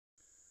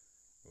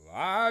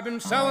I've been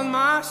selling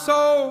my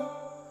soul,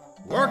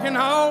 working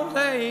all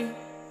day,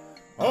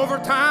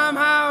 overtime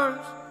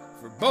hours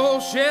for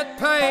bullshit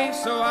pay,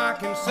 so I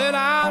can sit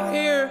out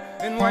here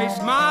and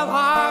waste my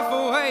life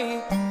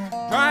away,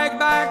 drag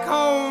back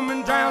home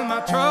and drown my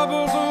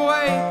troubles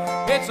away.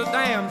 It's a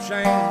damn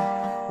shame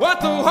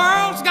what the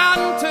world's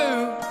gotten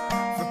to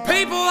for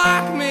people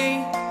like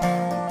me,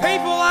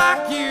 people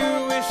like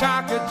you. Wish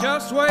I could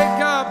just wake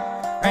up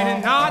and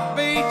it not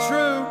be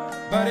true,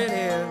 but it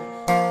is.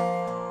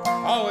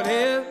 Oh, it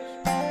is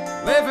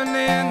living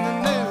in the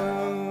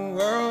new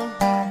world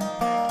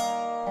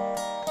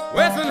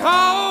with an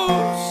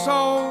whole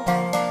soul.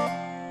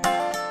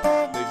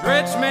 These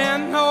rich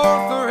men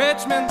north of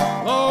Richmond,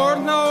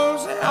 Lord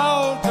knows they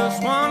all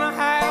just wanna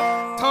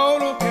have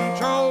total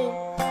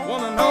control.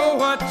 Wanna know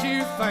what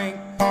you think,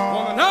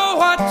 wanna know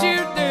what you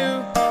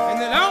do, and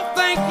they don't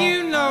think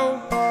you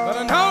know, but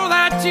I know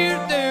that you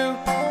do.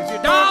 'Cause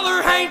your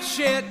dollar ain't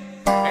shit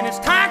and it's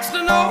taxed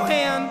to no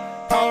end,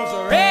 'cause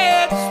the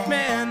rich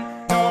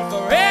men, north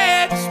the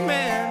rich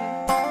men.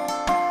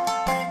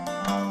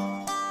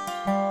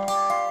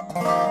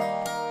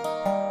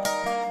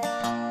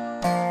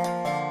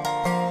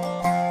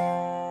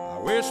 I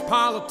wish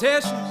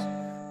politicians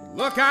would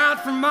look out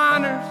for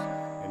miners,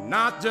 and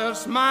not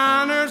just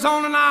miners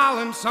on an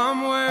island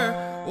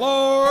somewhere.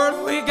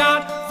 Lord, we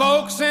got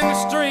folks in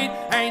the street,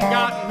 ain't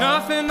got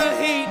nothing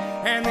to eat,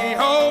 and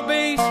the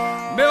obese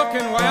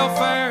milking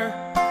welfare.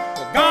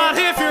 Well, God,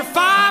 if you're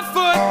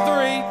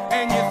 5'3"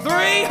 and you're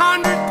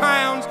 300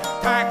 pounds,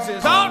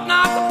 taxes ought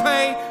not to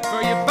pay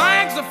for your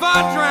bags of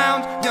fudge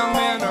rounds. Young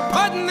men are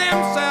putting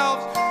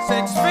themselves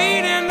 6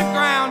 feet in the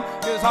ground,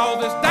 'cause all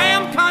this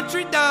damn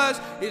country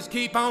does is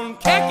keep on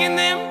kicking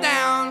them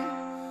down.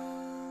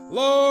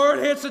 Lord,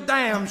 it's a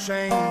damn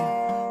shame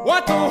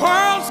what the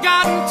world's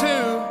gotten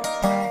to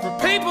for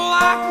people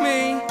like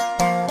me,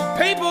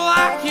 people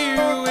like you.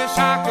 Wish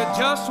I could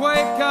just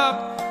wake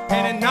up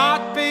and it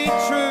not be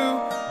true,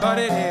 but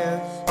it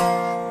is.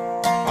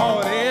 Oh,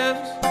 it is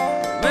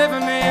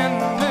living in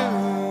the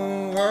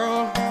new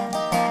world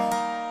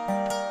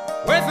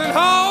with an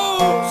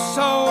whole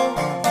soul.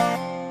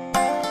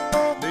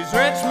 These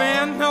rich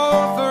men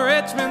north of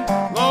Richmond,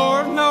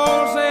 Lord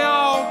knows they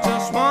all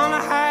just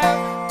wanna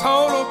have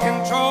total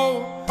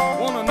control.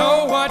 Wanna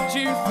know what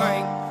you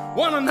think,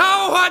 wanna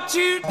know what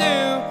you do,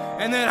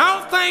 and they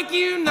don't think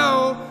you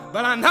know,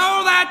 but I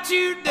know that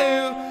you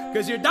do.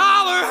 'Cause your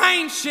dollar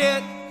ain't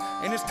shit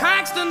and it's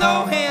taxed to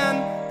no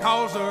end,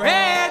 'cause the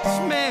rich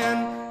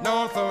men,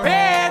 north the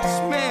rich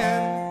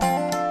men.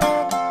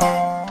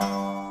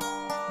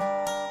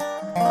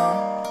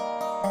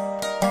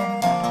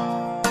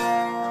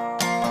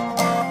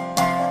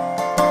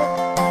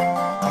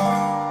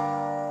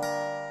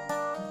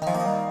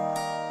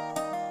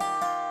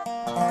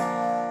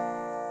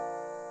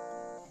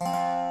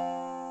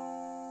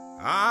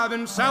 I've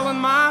been selling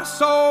my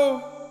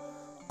soul,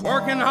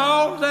 working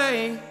all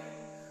day,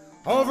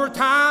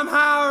 overtime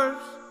hours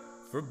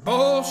for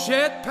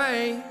bullshit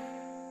pay.